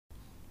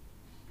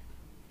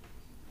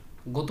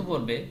গত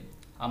পর্বে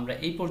আমরা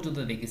এই পর্যন্ত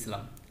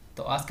দেখেছিলাম।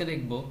 তো আজকে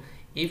দেখব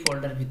এই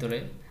ফোল্ডার ভিতরে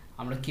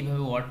আমরা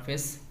কিভাবে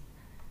ওয়ার্ডপ্রেস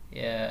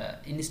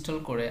ইনস্টল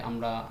করে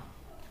আমরা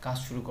কাজ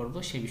শুরু করব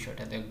সেই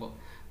বিষয়টা দেখব।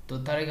 তো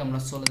তার আগে আমরা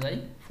চলে যাই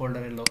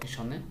ফোল্ডারের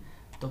লোকেশনে।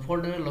 তো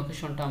ফোল্ডারের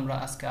লোকেশনটা আমরা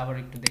আজকে আবার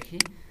একটু দেখি।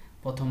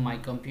 প্রথম মাই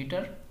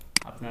কম্পিউটার,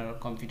 আপনার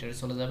কম্পিউটারে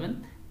চলে যাবেন,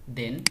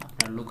 দেন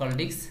আপনার লোকাল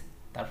ডিস্ক,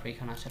 তারপর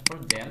এখানে আসার পর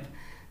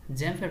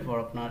জ্যাম্পের পর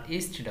আপনার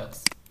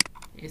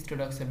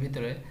এইচডক্সের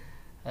ভিতরে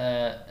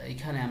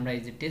এখানে আমরা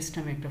এই যে টেস্ট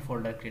নামে একটা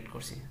ফোল্ডার ক্রিয়েট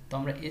করছি। তো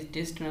আমরা এই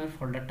টেস্ট নামের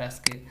ফোল্ডারটা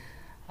আজকে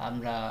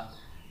আমরা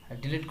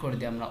ডিলিট করে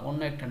দিয়ে আমরা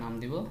অন্য একটা নাম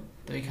দিব।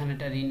 তো এখানে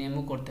এটা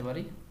রিনেমও করতে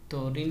পারি। তো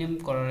রিনেম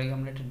করার আগে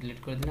আমরা এটা ডিলিট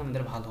করে দিলে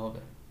আমাদের ভালো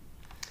হবে।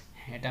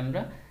 হ্যাঁ, এটা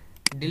আমরা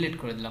ডিলিট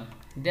করে দিলাম।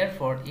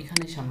 দেয়ারফর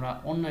এখানে এসে আমরা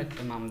অন্য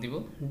একটা নাম দিব,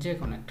 যে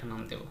কোনো একটা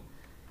নাম দেব।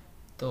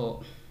 তো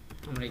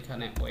আমরা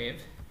এখানে ওয়েব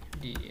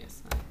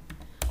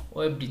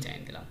ডিজাইন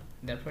দিলাম।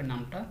 দেয়ারফর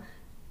নামটা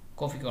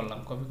কপি করলাম।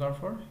 কপি করার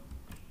পর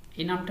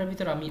এই নামটার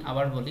ভিতর আমি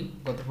আবার বলি,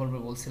 গত পর্বে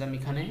বলছিলাম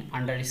এখানে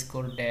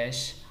আন্ডারস্কোর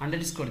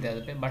দেওয়া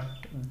যাবে, বাট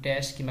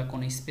ড্যাশ কিংবা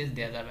কোনো স্পেস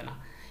দেওয়া যাবে না।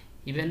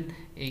 ইভেন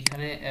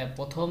এইখানে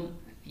প্রথম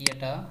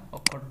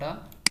অক্ষরটা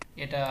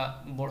এটা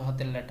বড়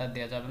হাতের লেটার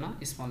দেওয়া যাবে না,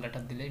 স্মল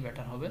লেটার দিলেই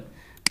বেটার হবে।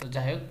 তো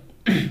যাই হোক,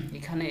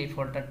 এখানে এই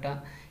ফোল্ডারটা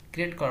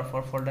ক্রিয়েট করার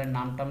পর ফোল্ডারের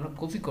নামটা আমরা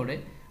কপি করে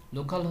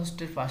লোকাল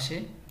হোস্টের পাশে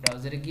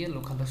ব্রাউজারে গিয়ে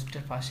লোকাল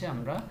হোস্টের পাশে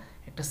আমরা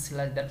একটা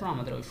স্ল্যাশ দেওয়ার পর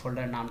আমাদের ওই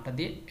ফোল্ডারের নামটা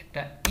দিয়ে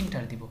একটা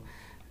ইন্টার দিব।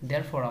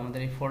 দেয়ারফর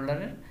আমাদের এই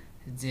ফোল্ডারের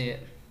যে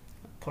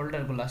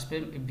ফোল্ডারগুলো আসবে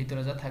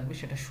ভিতরে যা থাকবে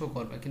সেটা শো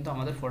করবে, কিন্তু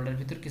আমাদের ফোল্ডারের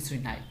ভিতর কিছুই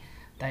নাই,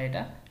 তাই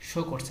এটা শো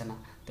করছে না।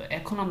 তো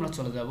এখন আমরা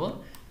চলে যাব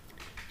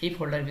এই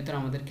ফোল্ডারের ভিতরে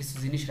আমাদের কিছু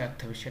জিনিস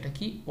রাখতে হবে। সেটা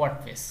কি?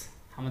 ওয়ার্ডপ্রেস,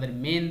 আমাদের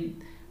মেন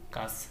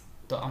কাজ।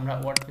 তো আমরা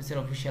ওয়ার্ডপ্রেসের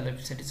অফিসিয়াল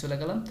ওয়েবসাইটে চলে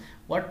গেলাম।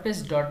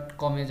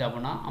 wordpress.com-এ যাব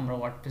না, আমরা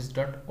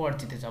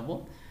wordpress.org-তে যাব।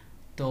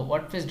 তো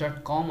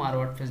wordpress.com আর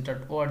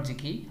wordpress.org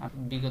কি,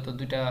 বিগত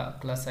 2টা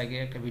ক্লাস আগে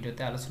একটা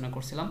ভিডিওতে আলোচনা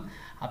করছিলাম।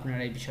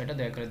 আপনারা এই বিষয়টা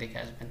দয়া করে দেখে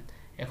আসবেন।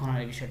 এখন আর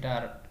এই বিষয়টা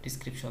আর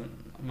ডিসক্রিপশন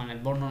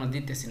বর্ণনা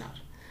দিতেছি না।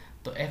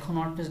 তো এখন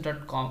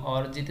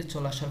wordpress.com/org-তে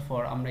চলে আসার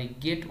পর আমরা এই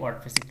গেট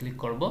ওয়ার্ডপ্রেসে ক্লিক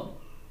করব।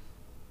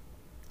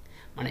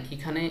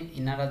 এখানে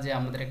ইনারা যে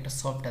আমাদের একটা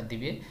সফটওয়্যার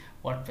দিবে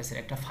ওয়ার্ডপ্রেসের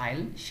একটা ফাইল,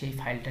 সেই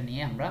ফাইলটা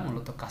নিয়ে আমরা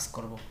মূলত কাজ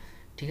করব।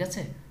 ঠিক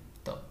আছে?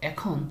 তো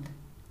এখন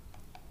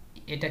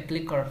এটা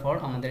ক্লিক করার পর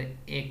আমাদের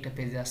একটা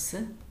পেজ আসছে।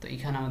 তো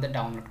এখানে আমাদের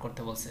ডাউনলোড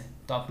করতে বলছে।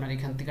 তো আপনারা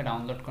এখান থেকে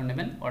ডাউনলোড করে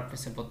নেবেন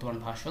ওয়ার্ডপ্রেসের বর্তমান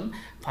ভার্সন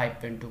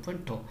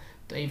 5.2.2।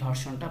 তো এই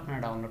ভার্সনটা আপনারা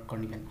ডাউনলোড করে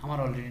নেবেন। আমার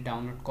অলরেডি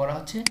ডাউনলোড করা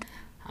আছে,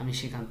 আমি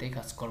সেখান থেকে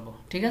কাজ করব।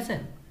 ঠিক আছে?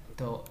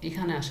 তো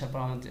এখানে আসার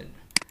পর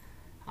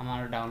আমার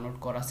ডাউনলোড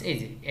করা আছে। এই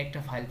যে একটা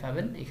ফাইল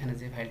পাবেন, এখানে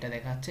যে ফাইলটা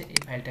দেখা যাচ্ছে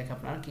এই ফাইলটাকে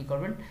আপনারা কি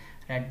করবেন,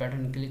 রাইট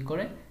বাটন ক্লিক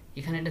করে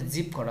এখানে একটা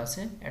জিপ করা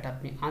আছে, এটা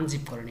আপনি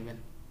আনজিপ করে নেবেন।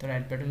 তো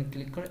রাইট বাটন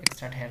ক্লিক করে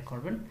এক্সট্রাক্ট হেয়ার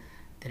করবেন,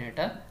 দেন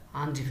এটা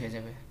আনজিপ হয়ে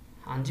যাবে।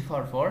 আনজিপ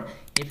হওয়ার পর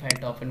এই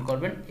ফাইলটা ওপেন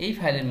করবেন। এই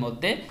ফাইলের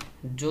মধ্যে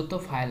যত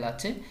ফাইল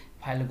আছে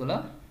ফাইলগুলো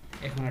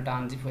এখন এটা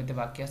আনজিপ হইতে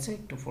বাকি আছে,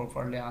 একটু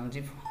প্রপারলি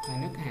আনজিপ হয়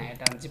না। হ্যাঁ,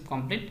 এটা আনজিপ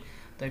কমপ্লিট।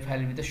 তো এই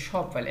ফাইলের ভিতরে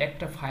সব ফাইল,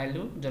 একটা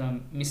ফাইলও যেন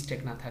মিস্টেক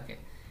না থাকে,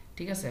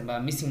 ঠিক আছে, বা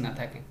মিসিং না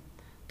থাকে।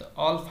 তো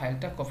অল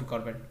ফাইলটা কপি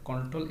করবেন,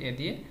 Ctrl+A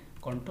দিয়ে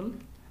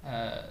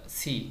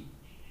Ctrl+C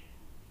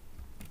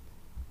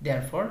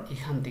দেওয়ার পর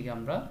এখান থেকে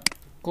আমরা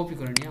কপি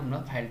করে নিয়ে আমরা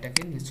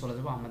ফাইলটাকে নিয়ে চলে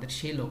যাব আমাদের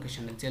সেই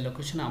লোকেশনে, যে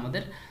লোকেশনে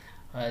আমাদের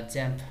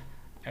জ্যাম্প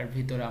এর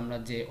ভিতরে আমরা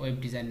যে ওয়েব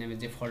ডিজাইন নামে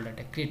যে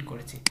ফোল্ডারটা ক্রিয়েট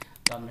করেছি।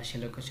 তো আমরা সেই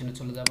লোকেশনে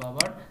চলে যাব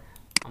আবার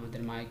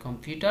আমাদের মাই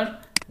কম্পিউটার,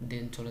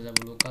 দেন চলে যাব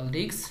লোকাল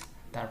ডিস্ক,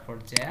 তারপর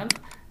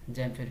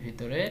জ্যাম্পের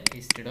ভিতরে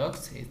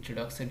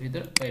এইচডক্সের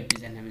ভিতরে ওয়েব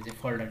ডিজাইন নামে যে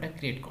ফোল্ডারটা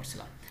ক্রিয়েট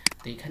করছিলাম।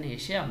 তো এখানে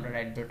এসে আমরা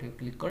রাইট বাটনে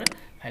ক্লিক করে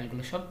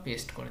ফাইলগুলো সব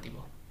পেস্ট করে দিব।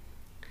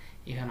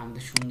 এখানে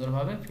আমাদের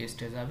সুন্দরভাবে পেস্ট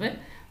হয়ে যাবে।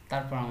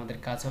 তারপর আমাদের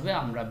কাজ হবে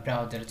আমরা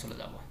ব্রাউজারে চলে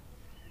যাব,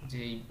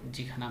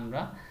 যেখানে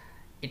আমরা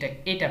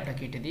এই ট্যাবটা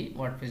কেটে দিই,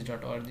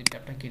 wordpress.org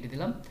ট্যাবটা কেটে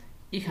দিলাম।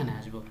 এখানে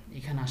আসব,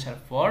 এখানে আসার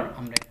পর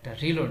আমরা একটা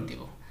রিলোড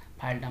দিব।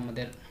 ফাইলটা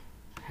আমাদের,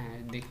 হ্যাঁ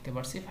দেখতে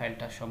পাচ্ছি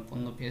ফাইলটা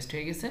সম্পূর্ণ পেস্ট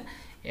হয়ে গেছে।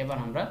 এবার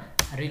আমরা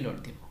রিলোড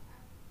দিব।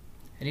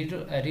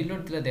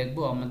 রিলোড দিলে দেখব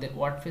আমাদের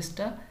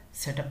ওয়ার্ডপ্রেসটা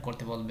সেট আপ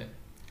করতে বলবে।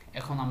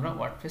 এখন আমরা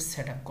ওয়ার্ডপ্রেস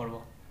সেট আপ করবো।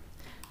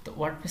 তো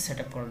ওয়ার্ডপ্রেস সেট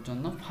আপ করার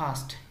জন্য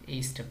ফার্স্ট এই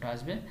স্টেপটা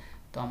আসবে।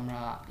 তো আমরা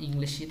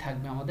ইংলিশই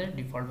থাকবে আমাদের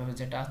ডিফল্টভাবে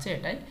যেটা আছে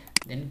এটাই,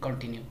 দেন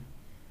কন্টিনিউ।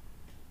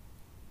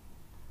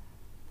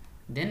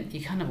 দেন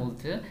এখানে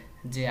বলতে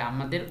যে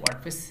আমাদের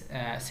ওয়ার্ডপ্রেস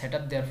সেট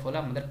আপ দেওয়ার ফলে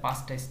আমাদের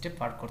 5টা স্টেপ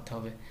পার করতে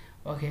হবে।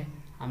 ওকে,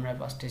 আমরা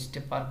 5টা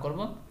স্টেপ পার করব।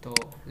 তো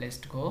লেটস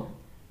গো।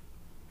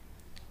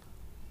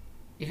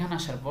 এখানে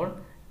আসার পর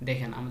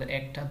দেখেন আমাদের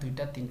 1টা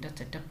 2টা 3টা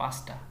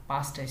 4টা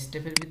 5টা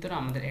স্টেপের ভিতরে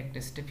আমাদের একটা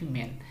স্টেপই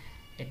মেন।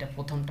 এটা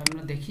প্রথমটা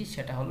আমরা দেখি,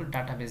 সেটা হলো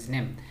ডাটাবেজ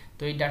নেম।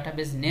 তো এই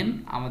ডাটাবেজ নেম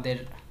আমাদের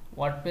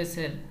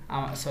ওয়ার্ডপ্রেসের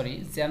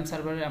জ্যাম্প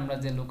সার্ভারে আমরা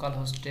যে লোকাল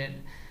হোস্টের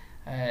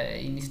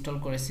ইনস্টল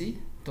করেছি,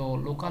 তো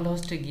লোকাল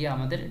হোস্টে গিয়ে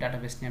আমাদের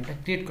ডাটাবেস নেমটা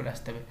ক্রিয়েট করে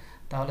আসতে হবে।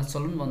 তাহলে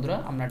চলুন বন্ধুরা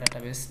আমরা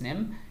ডাটাবেস নেম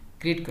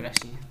ক্রিয়েট করে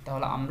আসি।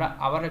 তাহলে আমরা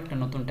আবার একটা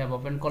নতুন ট্যাব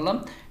ওপেন করলাম,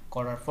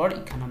 করার পর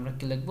এখানে আমরা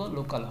কি লিখবো,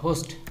 লোকাল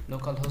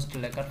হোস্ট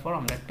লেখার পর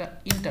আমরা একটা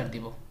ইন্টার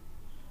দিব।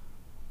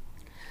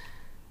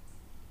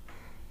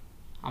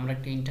 আমরা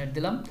একটা ইন্টার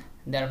দিলাম,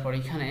 দেওয়ার পর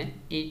এখানে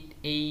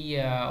এই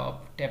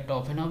ট্যাবটা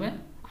ওপেন হবে।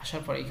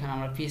 আসার পর এখানে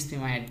আমরা পিএইচপি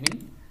মাই অ্যাডমিন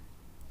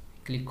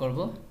ক্লিক করব।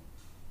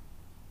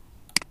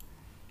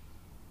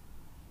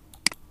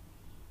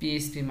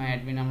 পিএইচপি মাই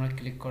অ্যাডমিন আমরা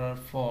ক্লিক করার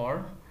পর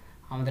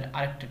আমাদের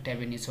আরেকটা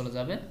ট্যাবে নিয়ে চলে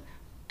যাবে।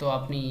 তো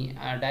আপনি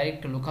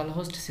direct local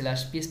host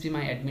 /php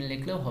my admin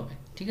লিখলেও হবে,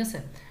 ঠিক আছে।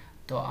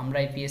 তো আমরা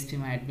এই php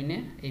my admin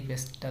এই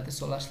পেজটাতে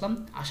চলে আসলাম।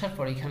 আসার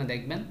পর এখানে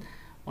দেখবেন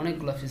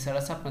অনেকগুলো ফিচার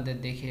আছে, আপনাদের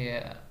দেখে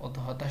অত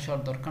হতাশ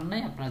হওয়ার দরকার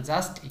নাই। আপনারা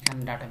জাস্ট এখানে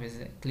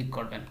ডাটাবেসে ক্লিক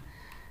করবেন,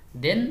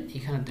 দেন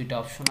এখানে দুইটা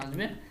অপশন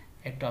আসবে।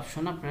 একটা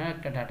অপশন আপনারা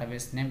একটা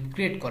ডাটাবেস নেম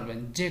ক্রিয়েট করবেন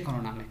যে কোনো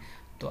নামে।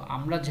 তো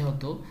আমরা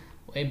যেহেতু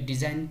ওয়েব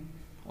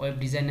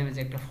ডিজাইন নামে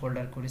যে একটা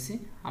ফোল্ডার করেছি,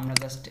 আমরা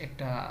জাস্ট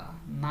একটা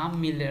নাম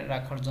মিলে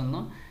রাখার জন্য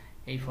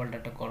এই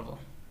ফোল্ডারটা করব,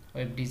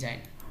 ওয়েব ডিজাইন,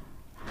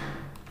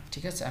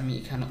 ঠিক আছে। আমি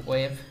এখানে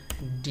ওয়েব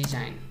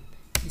ডিজাইন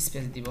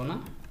স্পেস দিব না,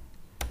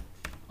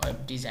 ওয়েব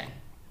ডিজাইন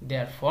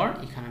দেওয়ার পর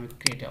এখানে আমি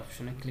ক্রিয়েট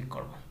অপশনে ক্লিক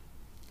করব।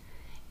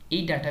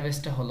 এই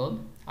ডাটাবেসটা হলো,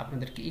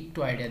 আপনাদেরকে একটু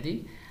আইডিয়া দিই,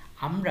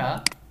 আমরা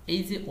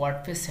এই যে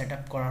ওয়ার্ডপ্রেস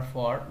সেটআপ করার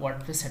পর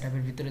ওয়ার্ডপ্রেস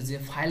সেটআপের ভিতরে যে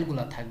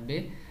ফাইলগুলো থাকবে,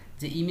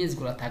 যে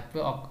ইমেজগুলো থাকবে,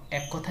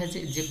 এক কথায়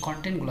যে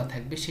কন্টেন্টগুলো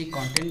থাকবে, সেই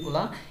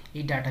কন্টেন্টগুলো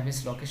এই ডাটাবেস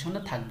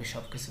লোকেশনে থাকবে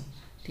সব কিছু,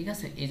 ঠিক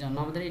আছে। এই জন্য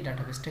আমাদের এই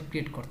ডাটাবেসটা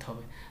ক্রিয়েট করতে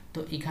হবে। তো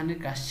এখানের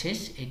কাজ শেষ,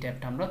 এই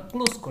ট্যাবটা আমরা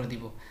ক্লোজ করে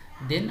দিব।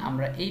 দেন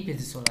আমরা এই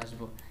পেজে চলে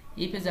আসবো।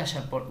 এই পেজে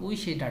আসার পর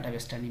সেই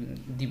ডাটাবেসটা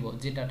দিব,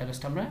 যে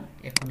ডাটাবেসটা আমরা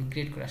এখনই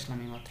ক্রিয়েট করে আসলাম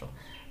এইমাত্র।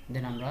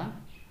 দেন আমরা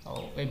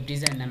ওয়েব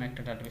ডিজাইন নামে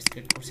একটা ডাটাবেস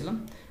ক্রিয়েট করছিলাম,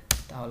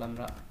 তাহলে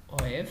আমরা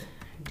ওয়েব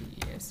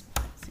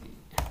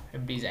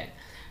ডিজাইন।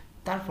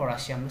 তারপর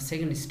আসি আমরা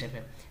সেকেন্ড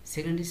স্টেপে।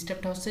 সেকেন্ড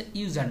স্টেপটা হচ্ছে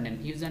ইউজার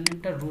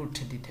নেমটা রুট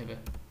দিতে হবে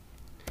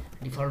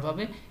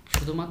ডিফল্টভাবে।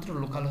 শুধুমাত্র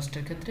লোকাল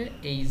হোস্টের ক্ষেত্রে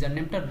এই ইউজার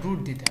নেমটা রুট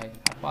দিতে হয়,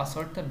 আর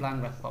পাসওয়ার্ডটা ব্ল্যাঙ্ক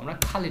রাখবো, আমরা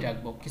খালি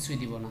রাখবো, কিছুই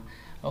দিব না।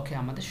 ওকে,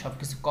 আমাদের সব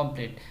কিছু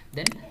কমপ্লিট।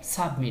 দেন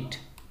সাবমিট।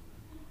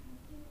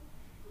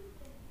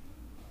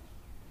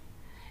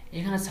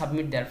 এখানে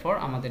সাবমিট দেওয়ার পর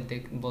আমাদের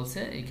বলছে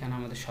এখানে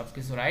আমাদের সব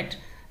কিছু রাইট,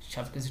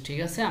 সব কিছু ঠিক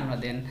আছে। আমরা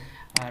দেন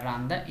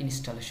রান দ্য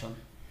ইনস্টলেশন।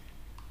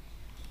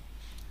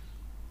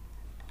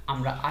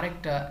 আমরা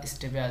আরেকটা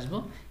স্টেপে আসব।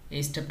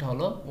 এই স্টেপটা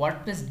হলো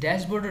ওয়ার্ডপ্রেস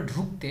ড্যাশবোর্ডে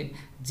ঢুকতে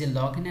যে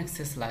লগ ইন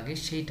অ্যাক্সেস লাগে,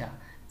 সেইটা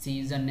যে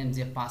ইউজার নেম,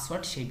 যে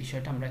পাসওয়ার্ড, সেই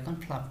বিষয়টা আমরা এখন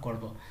ফিল আপ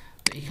করবো।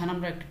 তো এখানে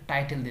আমরা একটা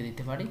টাইটেল দিয়ে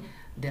দিতে পারি।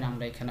 দেন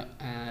আমরা এখানে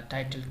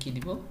টাইটেল কি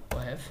দিব,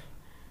 web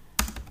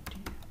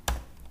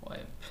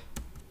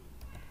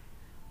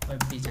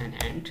design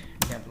and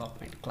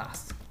development class.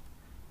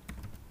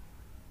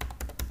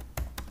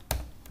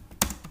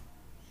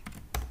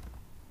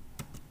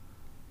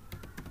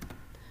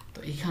 তো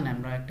এখানে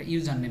আমরা একটা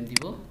ইউজার নেম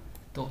দিব।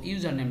 তো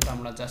ইউজার নেমটা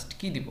আমরা জাস্ট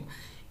কি দিব,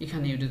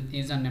 এখানে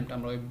ইউজার নেমটা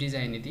আমরা ওয়েব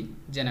ডিজাইনে দিই,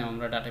 যে নামে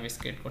আমরা ডাটাবেস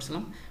ক্রিয়েট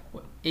করছিলাম।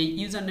 এই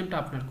ইউজার নেমটা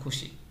আপনার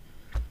খুশি।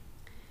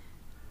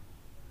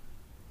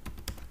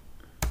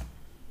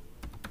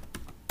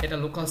 এটা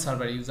লোকাল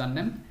সার্ভার ইউজার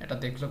নেম, এটা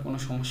দেখলে কোনো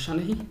সমস্যা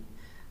নেই।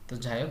 তো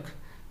যাই হোক,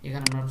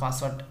 এখানে আমরা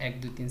পাসওয়ার্ড 1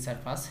 2 3 4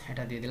 5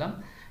 এটা দিয়ে দিলাম।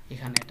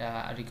 এখানে এটা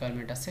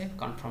রিকোয়ারমেন্ট আছে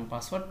কনফার্ম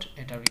পাসওয়ার্ড,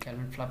 এটা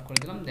রিকোয়ারমেন্ট ফিল আপ করে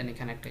দিলাম। দেন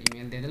এখানে একটা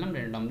ইমেল দিয়ে দিলাম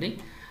র্যান্ডমলি।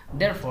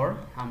 দেয়ারফর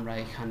আমরা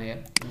এখানে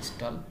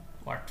ইনস্টল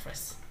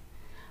ওয়ার্ডপ্রেস,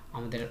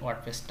 আমাদের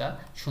ওয়ার্ডপ্রেসটা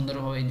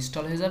সুন্দরভাবে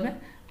ইনস্টল হয়ে যাবে।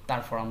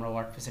 তারপর আমরা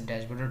ওয়ার্ডপ্রেসের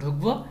ড্যাশবোর্ডে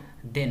ঢুকবো।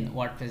 দেন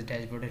ওয়ার্ডপ্রেস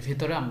ড্যাশবোর্ডের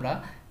ভিতরে আমরা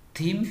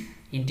থিম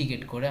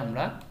ইন্টিগ্রেট করে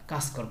আমরা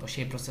কাজ করব।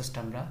 সেই প্রসেসটা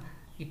আমরা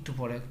একটু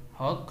পরে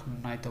হোক,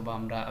 নয়তো বা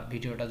আমরা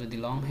ভিডিওটা যদি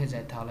লং হয়ে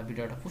যায় তাহলে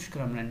ভিডিওটা পুশ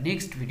করে আমরা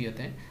নেক্সট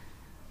ভিডিওতে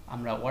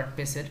আমরা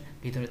ওয়ার্ডপ্রেসের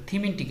ভিতরে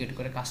থিম ইন্টিগ্রেট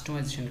করে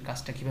কাস্টমাইজেশনের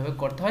কাজটা কীভাবে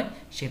করতে হয়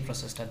সেই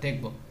প্রসেসটা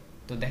দেখব।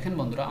 তো দেখেন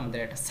বন্ধুরা, আমাদের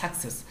এটা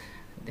সাকসেস।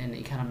 দেন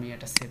এখানে আমি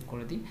এটা সেভ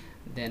করে দিই।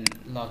 দেন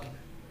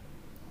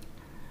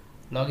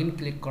লগ ইন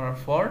ক্লিক করার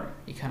পর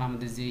এখানে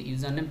আমাদের যে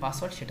ইউজার নেম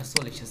পাসওয়ার্ড সেটা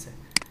চলে এসেছে।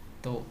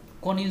 তো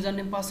কোন ইউজার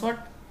নেম পাসওয়ার্ড,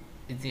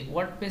 যে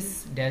ওয়ার্ডপ্রেস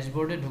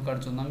ড্যাশবোর্ডে ঢোকার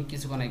জন্য আমি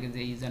কিছুক্ষণ আগে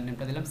যে ইউজার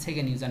নেমটা দিলাম,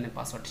 সেকেন্ড ইউজার নেম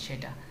পাসওয়ার্ড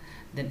সেটা।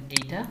 দেন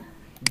এইটা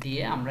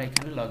দিয়ে আমরা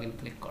এখানে লগ ইন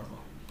ক্লিক করব।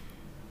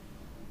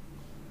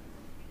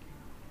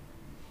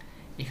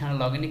 এখানে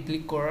লগ ইনে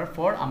ক্লিক করার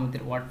পর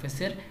আমাদের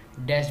ওয়ার্ডপ্রেসের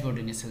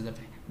ড্যাশবোর্ডে নিয়ে চলে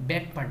যাবে,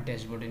 ব্যাক পার্ট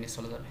ড্যাশবোর্ডে নিয়ে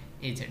চলে যাবে।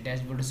 এই যে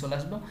ড্যাশবোর্ডে চলে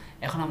আসবো।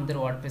 এখন আমাদের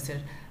ওয়ার্ডপ্রেসের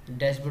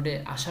ড্যাশবোর্ডে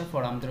আসার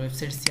পর আমাদের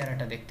ওয়েবসাইট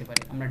চেহারাটা দেখতে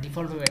পারি। আমরা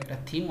ডিফল্টভাবে একটা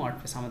থিম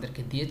ওয়ার্ডপ্রেস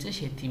আমাদেরকে দিয়েছে,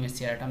 সেই থিমের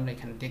চেহারাটা আমরা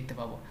এখানে দেখতে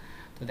পাবো।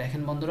 তো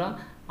দেখেন বন্ধুরা,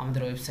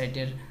 আমাদের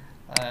ওয়েবসাইটের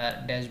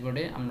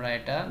ড্যাশবোর্ডে আমরা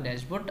এটা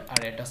ড্যাশবোর্ড, আর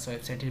এটা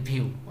ওয়েবসাইটের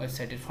ভিউ,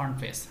 ওয়েবসাইটের ফ্রন্ট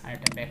পেজ, আর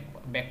এটা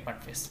ব্যাক পার্ট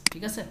পেজ,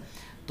 ঠিক আছে।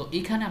 তো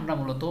এখানে আমরা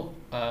মূলত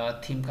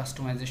থিম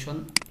কাস্টমাইজেশন,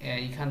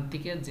 এখান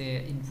থেকে যে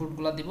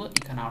ইনপুটগুলো দিব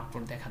এখানে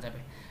আউটপুট দেখা যাবে,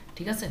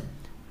 ঠিক আছে।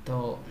 তো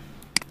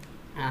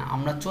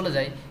আমরা চলে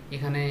যাই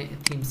এখানে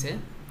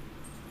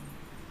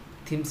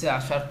থিমসে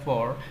আসার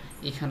পর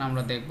এখানে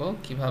আমরা দেখব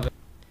কিভাবে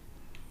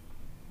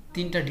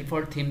তিনটা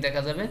ডিফল্ট থিম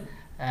দেখা যাবে,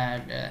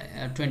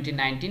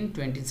 2019,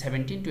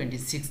 2017,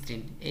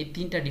 2016। এই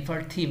তিনটা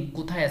ডিফল্ট থিম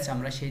কোথায় আছে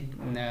আমরা সেই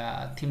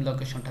থিম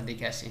লোকেশনটা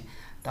দেখে আসি,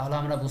 তাহলে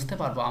আমরা বুঝতে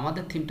পারবো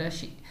আমাদের থিমটা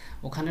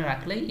ওখানে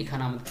রাখলেই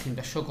এখানে আমাদের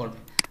থিমটা শো করবে।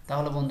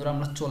 তাহলে বন্ধুরা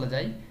আমরা চলে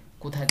যাই,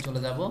 কোথায় চলে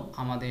যাব,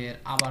 আমাদের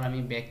আবার আমি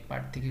ব্যাক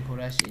পার্ট থেকে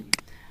ঘুরে আসি।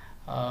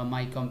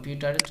 মাই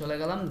কম্পিউটারে চলে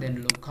গেলাম, দেন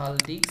লোকাল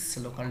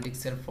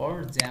ডিস্কের পর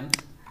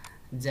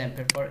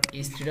জ্যাম্পের পর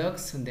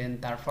এইচটিডক্স, দেন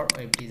তারপর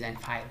ওয়েব ডিজাইন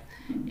ফাইল।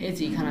 এই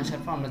যে এখানে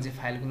আসার পর আমরা যে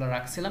ফাইলগুলো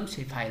রাখছিলাম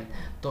সেই ফাইল,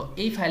 তো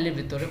এই ফাইলের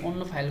ভিতরে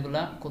অন্য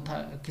ফাইলগুলো কোথাও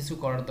কিছু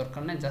করার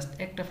দরকার নেই, জাস্ট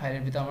একটা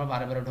ফাইলের ভিতরে আমরা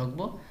বারে বারে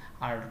ঢুকবো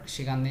আর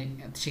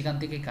সেখান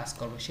থেকে কাজ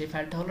করবো। সেই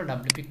ফাইলটা হলো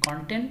WP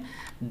কন্টেন্ট,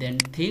 দেন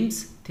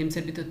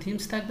থিমসের ভিতরে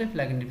থিমস থাকবে,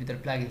 প্লাগইনের ভিতরে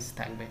প্লাগইনস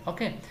থাকবে।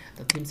 ওকে,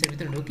 তো থিমসের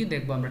ভিতরে ঢুকি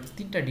দেখবো আমরা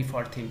 3টা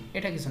ডিফল্ট থিম।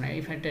 এটা কিছু না,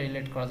 এই ফাইলটা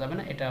রিলেট করা যাবে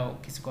না, এটাও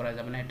কিছু করা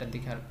যাবে না, এটার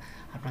দিকে আর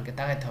আপনাকে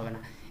তাকাইতে হবে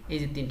না। এই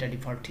যে 3টা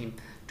ডিফল্ট থিম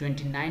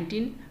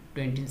 2019,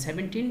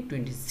 2017,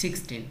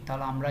 2016,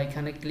 তাহলে আমরা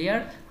এখানে ক্লিয়ার।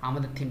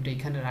 আমাদের থিমটা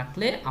এখানে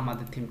রাখলে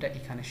আমাদের থিমটা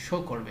এখানে শো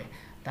করবে,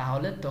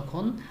 তাহলে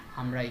তখন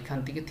আমরা এখান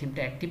থেকে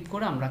থিমটা অ্যাক্টিভ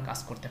করে আমরা কাজ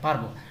করতে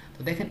পারবো। তো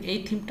দেখেন এই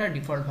থিমটা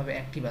ডিফল্টভাবে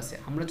অ্যাক্টিভ আছে।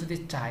 আমরা যদি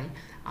চাই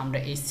আমরা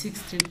এই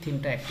 16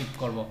 থিমটা অ্যাক্টিভ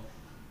করব,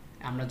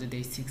 আমরা যদি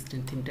এই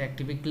 16 থিমটা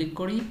অ্যাক্টিভে ক্লিক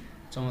করি,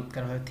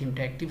 চমৎকারভাবে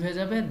থিমটা অ্যাক্টিভ হয়ে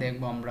যাবে।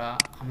 দেখবো আমরা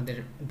আমাদের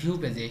ভিউ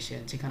পেজে এসে,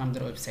 যেখানে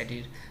আমাদের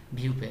ওয়েবসাইটের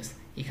ভিউ পেজ,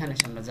 এখানে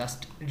এসে আমরা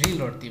জাস্ট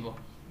রিলোড দিব।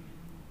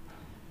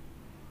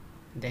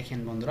 দেখেন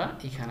বন্ধুরা,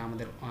 এখানে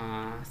আমাদের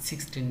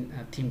 16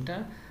 থিমটা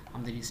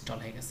আমাদের ইনস্টল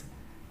হয়ে গেছে।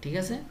 ঠিক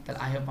আছে, তাহলে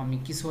আই হোপ আমি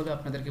কিছু হলে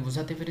আপনাদেরকে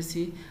বোঝাতে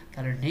পেরেছি।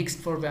 তাহলে নেক্সট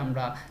পর্বে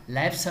আমরা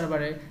লাইভ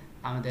সার্ভারে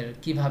আমাদের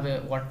কিভাবে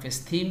ওয়ার্ডপ্রেস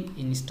থিম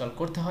ইনস্টল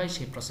করতে হয়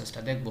সেই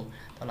প্রসেসটা দেখব।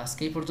 তাহলে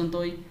আজকে এই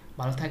পর্যন্তই,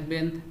 ভালো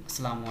থাকবেন,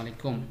 আসসালামু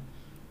আলাইকুম।